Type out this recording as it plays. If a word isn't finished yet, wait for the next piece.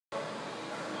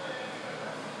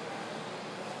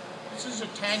This is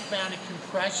a tank-mounted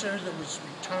compressor that was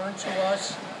returned to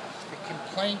us. The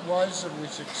complaint was it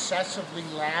was excessively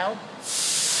loud.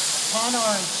 Upon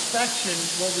our inspection,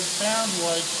 what we found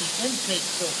was the intake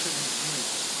filter was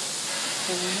loose.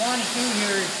 What we want to do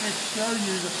here is just show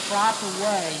you the proper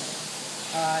way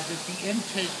that the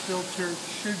intake filter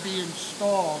should be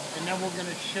installed, and then we're going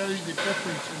to show you the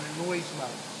difference in the noise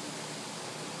level.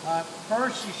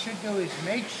 First, you should do is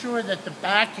make sure that the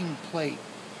backing plate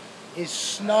is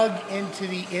snug into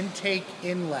the intake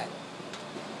inlet.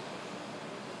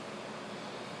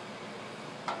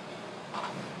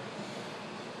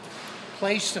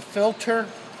 Place the filter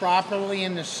properly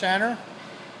in the center,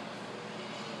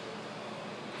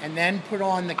 and then put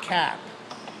on the cap.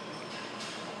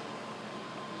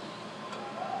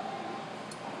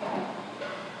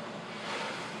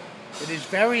 It is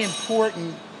very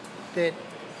important that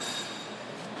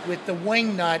with the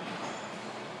wing nut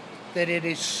that it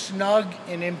is snug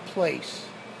and in place.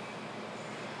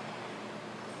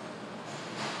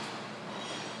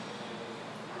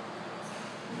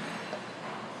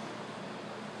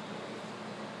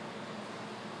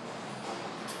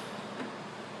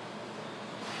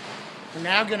 We're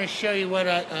now going to show you what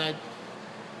a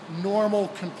normal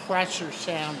compressor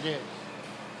sound is.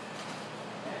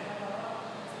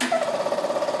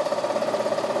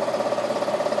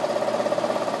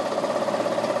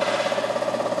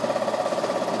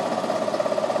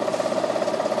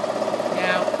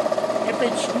 If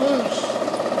it's loose,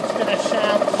 it's going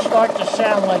to start to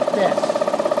sound like this.